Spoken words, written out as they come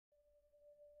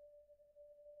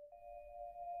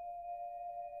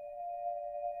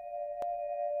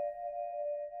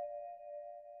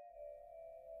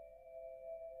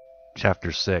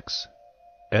Chapter 6.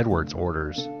 Edward's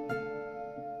Orders.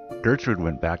 Gertrude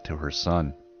went back to her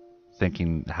son,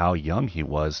 thinking how young he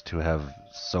was to have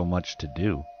so much to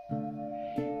do.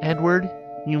 Edward,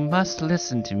 you must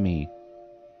listen to me.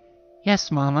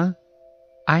 Yes, Mama.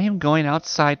 I am going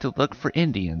outside to look for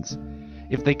Indians.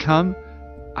 If they come,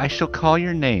 I shall call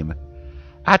your name.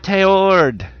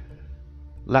 Adhere!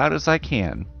 Loud as I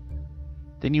can.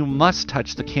 Then you must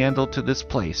touch the candle to this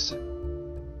place.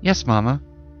 Yes, Mama,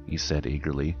 he said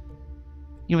eagerly.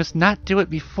 You must not do it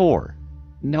before.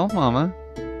 No, Mama.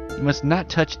 You must not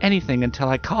touch anything until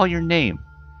I call your name.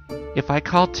 If I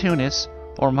call Teunis,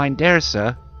 or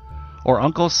Mindersa, or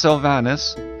Uncle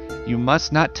Sylvanus, you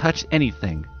must not touch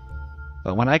anything.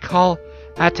 But when I call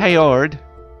Adhere,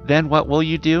 then what will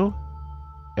you do?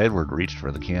 Edward reached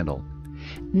for the candle.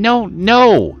 No,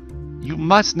 no! You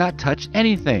must not touch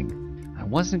anything. I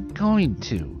wasn't going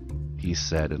to, he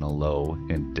said in a low,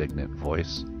 indignant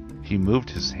voice. He moved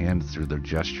his hand through the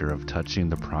gesture of touching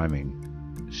the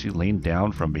priming. She leaned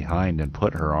down from behind and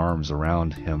put her arms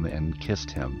around him and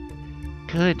kissed him.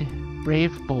 Good,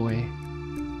 brave boy.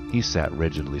 He sat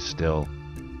rigidly still.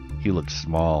 He looked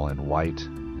small and white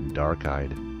and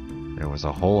dark-eyed. There was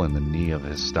a hole in the knee of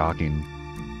his stocking.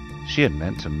 She had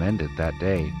meant to mend it that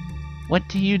day. What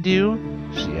do you do?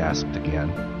 She asked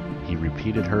again. He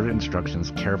repeated her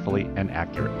instructions carefully and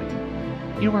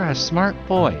accurately. You are a smart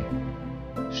boy,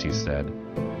 she said.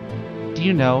 Do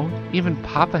you know, even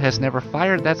Papa has never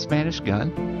fired that Spanish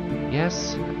gun?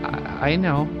 Yes, I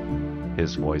know.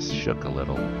 His voice shook a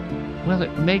little. Will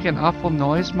it make an awful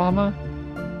noise, Mama?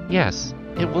 Yes,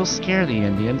 it will scare the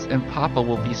Indians, and Papa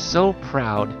will be so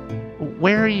proud.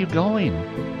 Where are you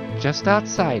going? Just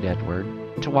outside, Edward,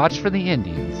 to watch for the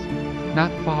Indians.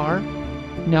 Not far?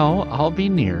 No, I'll be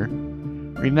near.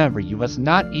 Remember, you must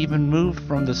not even move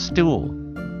from the stool.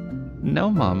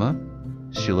 No, Mama.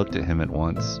 She looked at him at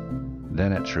once,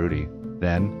 then at Trudy.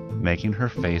 Then, making her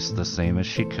face the same as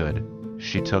she could,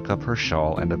 she took up her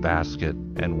shawl and a basket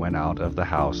and went out of the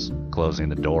house, closing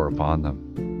the door upon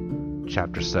them.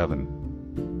 Chapter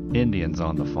 7. Indians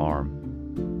on the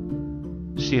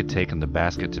Farm. She had taken the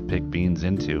basket to pick beans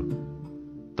into.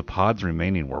 The pods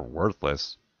remaining were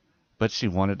worthless, but she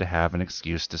wanted to have an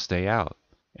excuse to stay out.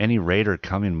 Any raider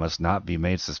coming must not be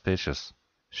made suspicious.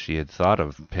 She had thought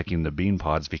of picking the bean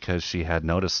pods because she had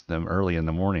noticed them early in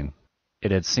the morning.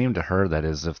 It had seemed to her that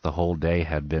as if the whole day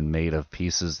had been made of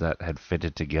pieces that had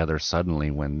fitted together suddenly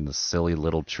when the silly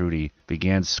little Trudy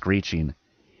began screeching,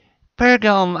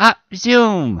 "Pergum up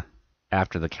zoom!"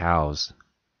 after the cows.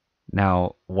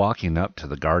 Now, walking up to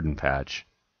the garden patch,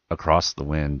 across the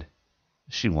wind,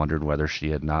 she wondered whether she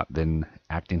had not been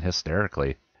acting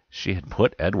hysterically. She had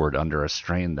put Edward under a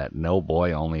strain that no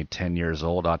boy only 10 years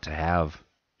old ought to have.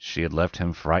 She had left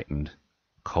him frightened,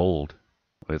 cold,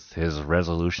 with his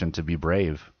resolution to be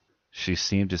brave. She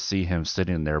seemed to see him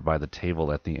sitting there by the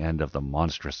table at the end of the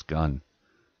monstrous gun,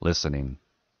 listening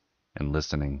and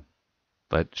listening.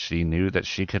 But she knew that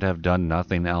she could have done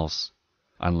nothing else,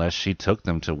 unless she took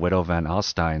them to Widow Van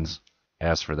Alstyne's.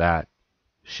 As for that,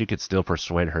 she could still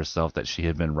persuade herself that she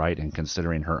had been right in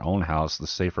considering her own house the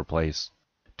safer place.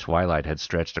 Twilight had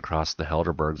stretched across the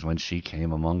Helderbergs when she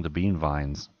came among the bean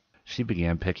vines. She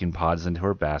began picking pods into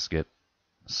her basket,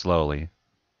 slowly,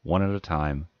 one at a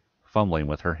time, fumbling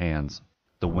with her hands.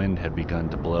 The wind had begun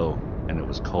to blow, and it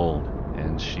was cold,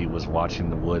 and she was watching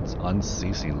the woods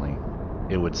unceasingly.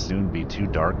 It would soon be too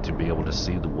dark to be able to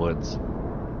see the woods.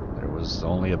 There was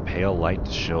only a pale light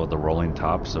to show the rolling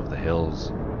tops of the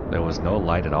hills. There was no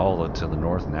light at all to the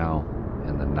north now,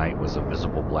 and the night was a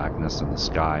visible blackness in the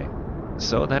sky,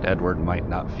 so that Edward might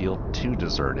not feel too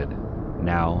deserted.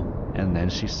 Now and then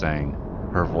she sang,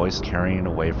 her voice carrying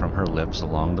away from her lips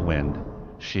along the wind.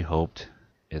 She hoped,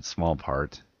 its small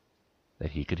part,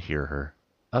 that he could hear her.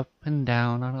 Up and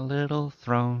down on a little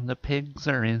throne, the pigs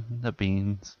are in the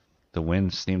beans. The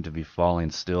wind seemed to be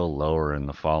falling still lower in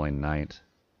the falling night.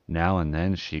 Now and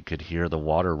then she could hear the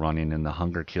water running in the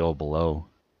hunger kill below.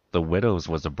 The widow's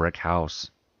was a brick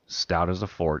house, stout as a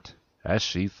fort. As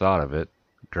she thought of it,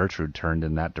 Gertrude turned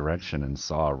in that direction and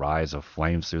saw a rise of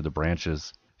flames through the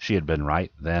branches. She had been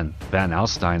right then. Van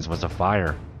Alstyne's was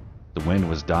afire. The wind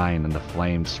was dying and the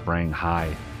flames sprang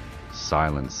high.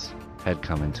 Silence had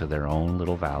come into their own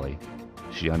little valley.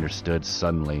 She understood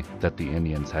suddenly that the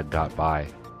Indians had got by.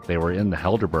 They were in the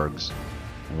Helderbergs.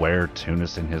 Where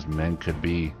Teunis and his men could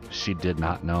be, she did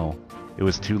not know. It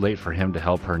was too late for him to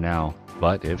help her now,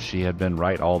 but if she had been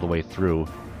right all the way through,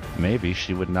 maybe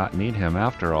she would not need him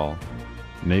after all.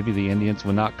 Maybe the Indians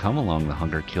would not come along the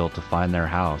hunger kill to find their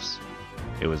house.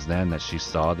 It was then that she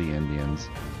saw the Indians.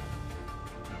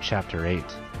 Chapter 8.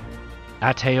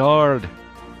 Ateord!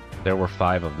 There were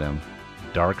 5 of them,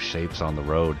 dark shapes on the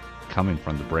road, coming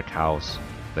from the brick house.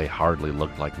 They hardly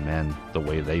looked like men, the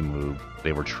way they moved.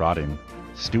 They were trotting,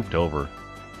 stooped over.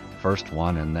 First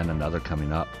one and then another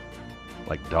coming up,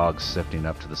 like dogs sifting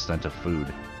up to the scent of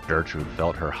food. Gertrude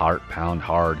felt her heart pound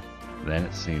hard. Then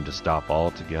it seemed to stop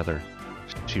altogether.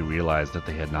 She realized that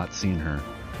they had not seen her.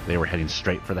 They were heading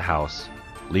straight for the house,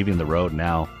 leaving the road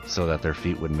now so that their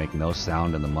feet would make no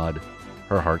sound in the mud.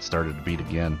 Her heart started to beat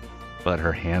again, but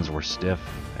her hands were stiff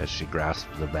as she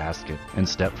grasped the basket and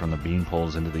stepped from the bean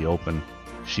poles into the open.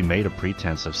 She made a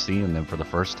pretense of seeing them for the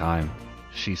first time.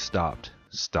 She stopped,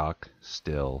 stock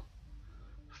still,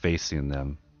 facing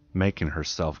them, making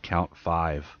herself count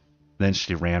 5. Then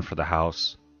she ran for the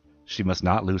house. She must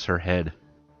not lose her head.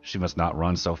 She must not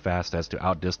run so fast as to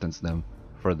outdistance them,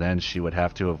 for then she would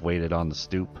have to have waited on the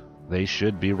stoop. They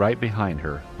should be right behind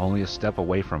her, only a step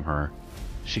away from her.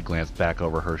 She glanced back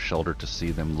over her shoulder to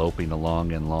see them loping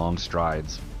along in long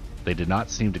strides. They did not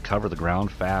seem to cover the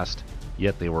ground fast,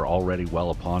 yet they were already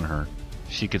well upon her.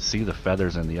 She could see the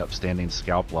feathers and the upstanding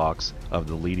scalp locks of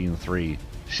the leading 3.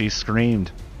 She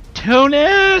screamed,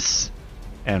 "Teunis!"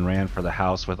 and ran for the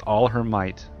house with all her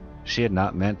might. She had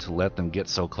not meant to let them get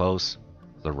so close.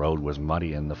 The road was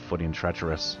muddy and the footing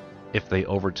treacherous. If they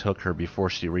overtook her before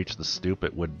she reached the stoop,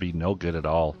 it would be no good at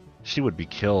all. She would be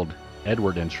killed.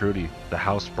 Edward and Trudy, the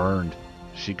house burned.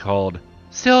 She called,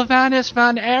 "Sylvanus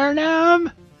van Arnhem!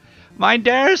 My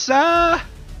Darsa!"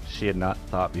 She had not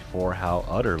thought before how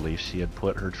utterly she had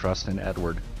put her trust in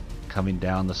Edward. Coming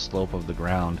down the slope of the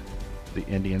ground, the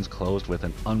Indians closed with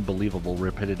an unbelievable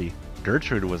rapidity.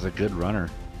 Gertrude was a good runner,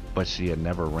 but she had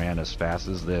never ran as fast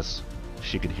as this.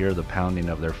 She could hear the pounding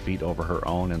of their feet over her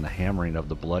own and the hammering of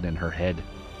the blood in her head,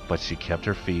 but she kept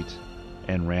her feet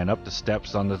and ran up the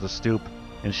steps onto the stoop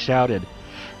and shouted,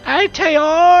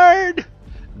 "Ateord!"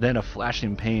 Then a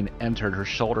flashing pain entered her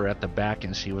shoulder at the back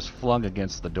and she was flung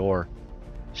against the door.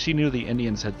 She knew the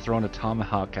Indians had thrown a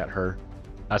tomahawk at her.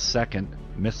 A second,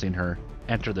 missing her,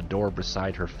 entered the door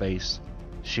beside her face.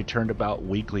 She turned about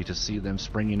weakly to see them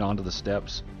springing onto the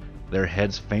steps, their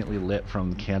heads faintly lit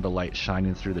from the candlelight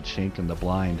shining through the chink in the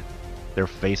blind, their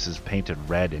faces painted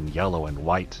red and yellow and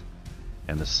white,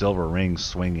 and the silver rings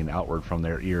swinging outward from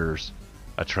their ears.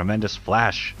 A tremendous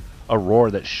flash, a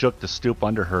roar that shook the stoop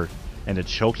under her, and a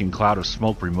choking cloud of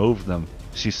smoke removed them.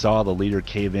 She saw the leader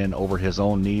cave in over his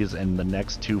own knees and the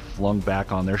next 2 flung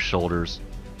back on their shoulders.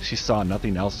 She saw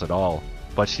nothing else at all,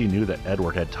 but she knew that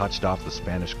Edward had touched off the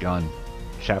Spanish gun.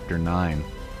 Chapter 9.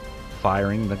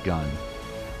 Firing the Gun.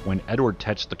 When Edward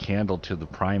touched the candle to the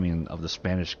priming of the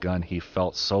Spanish gun, he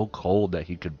felt so cold that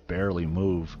he could barely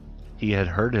move. He had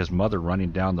heard his mother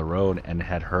running down the road and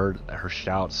had heard her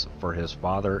shouts for his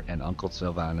father and Uncle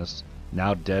Sylvanus,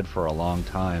 now dead for a long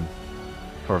time,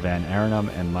 for Van Arnhem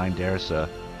and Mindersa,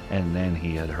 and then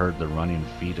he had heard the running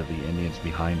feet of the Indians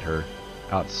behind her.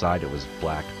 Outside it was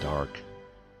black dark.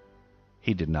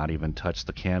 He did not even touch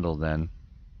the candle then,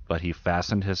 but he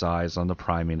fastened his eyes on the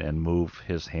priming and moved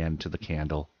his hand to the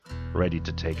candle, ready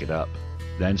to take it up.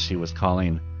 Then she was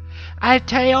calling,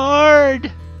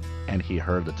 "Ateord!" and he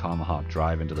heard the tomahawk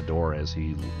drive into the door as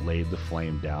he laid the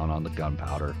flame down on the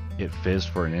gunpowder. It fizzed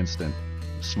for an instant,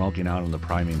 smoking out in the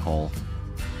priming hole.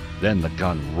 Then the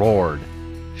gun roared,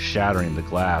 shattering the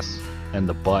glass, and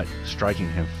the butt, striking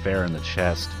him fair in the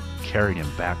chest, carried him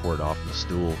backward off the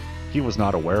stool. He was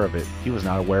not aware of it. He was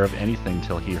not aware of anything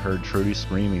till he heard Trudy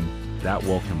screaming. That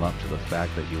woke him up to the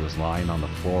fact that he was lying on the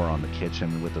floor on the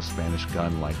kitchen with the Spanish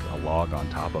gun like a log on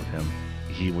top of him.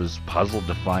 He was puzzled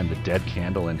to find the dead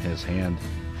candle in his hand,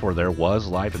 for there was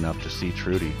light enough to see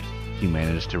Trudy. He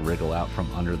managed to wriggle out from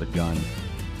under the gun,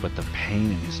 but the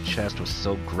pain in his chest was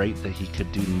so great that he could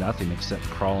do nothing except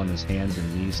crawl on his hands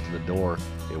and knees to the door.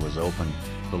 It was open.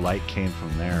 The light came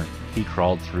from there. He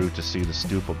crawled through to see the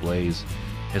stoop ablaze,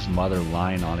 his mother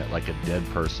lying on it like a dead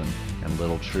person, and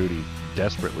little Trudy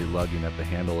desperately lugging at the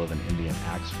handle of an Indian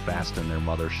axe fast in their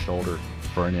mother's shoulder.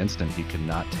 For an instant he could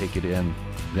not take it in.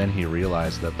 Then he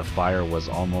realized that the fire was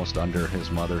almost under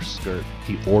his mother's skirt.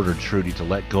 He ordered Trudy to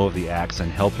let go of the axe and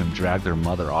help him drag their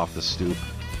mother off the stoop.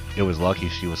 It was lucky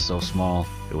she was so small.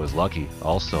 It was lucky,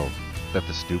 also, that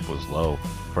the stoop was low,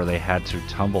 for they had to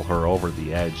tumble her over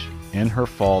the edge. In her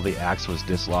fall, the axe was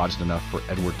dislodged enough for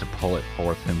Edward to pull it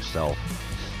forth himself.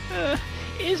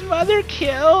 Is Mother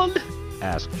killed?"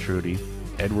 asked Trudy.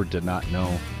 Edward did not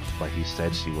know, but he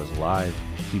said she was alive.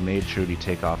 He made Trudy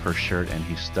take off her shirt and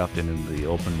he stuffed it into the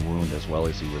open wound as well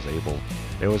as he was able.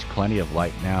 There was plenty of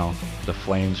light now. The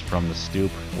flames from the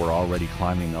stoop were already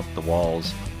climbing up the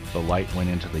walls. The light went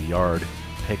into the yard,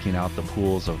 picking out the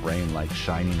pools of rain like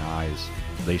shining eyes.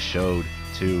 They showed,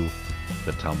 too,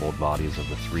 the tumbled bodies of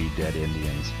the 3 dead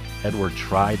Indians. Edward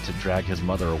tried to drag his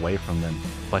mother away from them,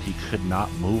 but he could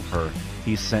not move her.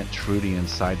 He sent Trudy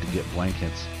inside to get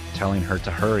blankets, telling her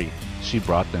to hurry. She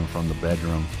brought them from the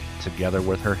bedroom, together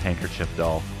with her handkerchief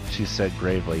doll. She said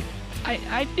gravely,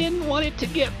 I didn't want it to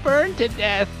get burned to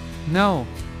death. No,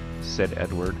 said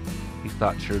Edward. He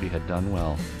thought Trudy had done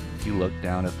well. He looked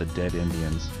down at the dead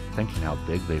Indians, thinking how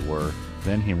big they were.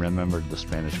 Then he remembered the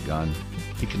Spanish gun.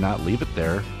 He could not leave it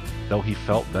there. Though he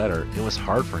felt better, it was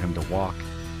hard for him to walk,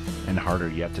 and harder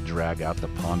yet to drag out the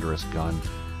ponderous gun.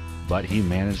 But he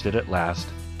managed it at last,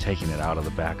 taking it out of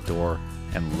the back door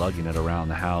and lugging it around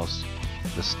the house.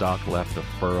 The stock left a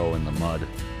furrow in the mud.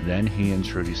 Then he and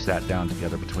Trudy sat down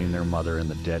together between their mother and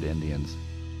the dead Indians,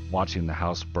 watching the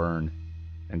house burn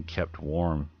and kept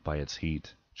warm by its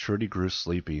heat. Trudy grew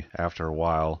sleepy after a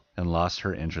while and lost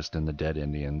her interest in the dead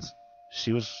Indians.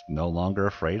 She was no longer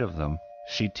afraid of them.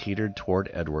 She teetered toward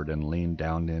Edward and leaned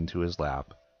down into his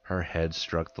lap. Her head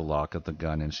struck the lock of the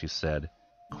gun and she said,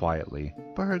 quietly,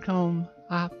 Bergom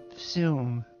op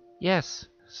Zoom. Yes,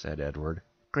 said Edward.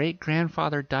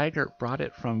 Great-grandfather Digert brought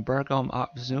it from Bergom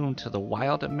op Zoom to the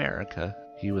wild America.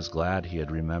 He was glad he had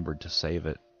remembered to save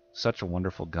it. Such a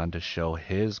wonderful gun to show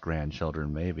his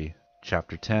grandchildren, maybe.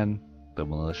 Chapter 10, The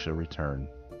Militia Return.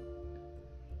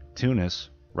 Teunis,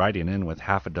 riding in with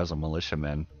half a dozen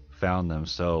militiamen, found them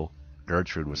so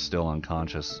Gertrude was still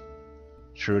unconscious,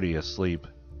 Trudy asleep,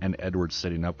 and Edward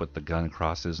sitting up with the gun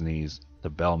across his knees, the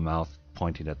bell mouth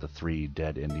pointing at the 3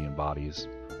 dead Indian bodies.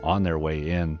 On their way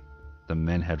in, the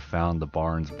men had found the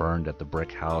barns burned at the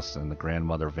brick house and the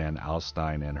grandmother Van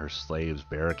Alstyne and her slaves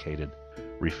barricaded,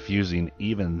 refusing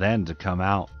even then to come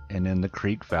out. And in the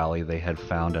creek valley they had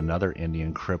found another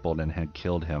Indian crippled and had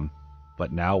killed him.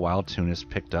 But now while Teunis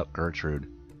picked up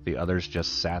Gertrude, the others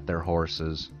just sat their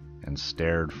horses and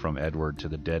stared from Edward to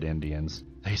the dead Indians.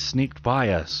 They sneaked by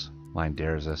us,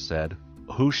 Minderza said.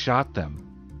 Who shot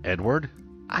them? Edward?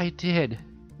 I did,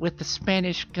 with the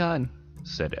Spanish gun,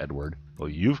 said Edward. Well,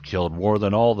 you've killed more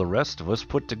than all the rest of us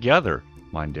put together,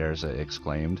 Minderza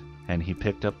exclaimed, and he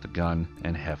picked up the gun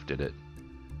and hefted it.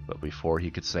 But before he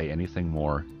could say anything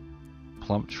more,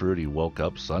 plump Trudy woke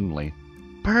up suddenly.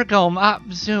 Bergom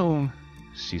op Zoom,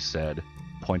 she said,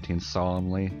 pointing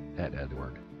solemnly at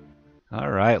Edward. All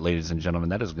right, ladies and gentlemen,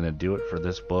 that is going to do it for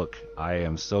this book. I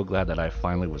am so glad that I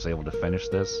finally was able to finish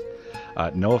this.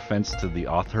 No offense to the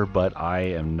author, but I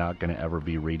am not going to ever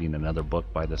be reading another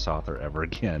book by this author ever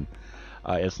again.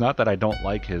 It's not that I don't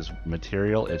like his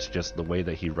material, it's just the way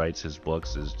that he writes his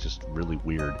books is just really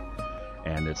weird.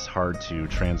 And it's hard to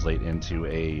translate into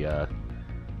a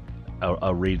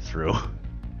read-through.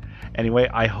 Anyway,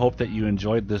 I hope that you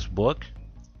enjoyed this book.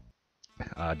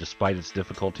 Despite its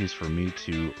difficulties for me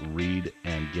to read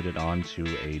and get it onto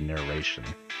a narration.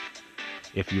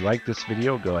 If you like this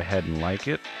video, go ahead and like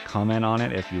it. Comment on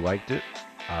it if you liked it.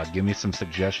 Give me some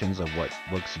suggestions of what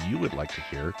books you would like to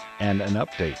hear. And an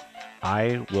update.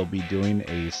 I will be doing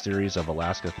a series of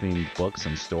Alaska-themed books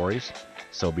and stories,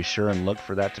 so be sure and look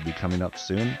for that to be coming up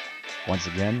soon. Once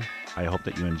again, I hope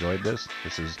that you enjoyed this.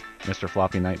 This is Mr.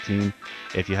 Floppy 19.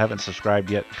 If you haven't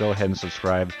subscribed yet, go ahead and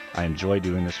subscribe. I enjoy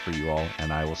doing this for you all,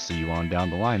 and I will see you on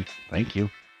down the line. Thank you.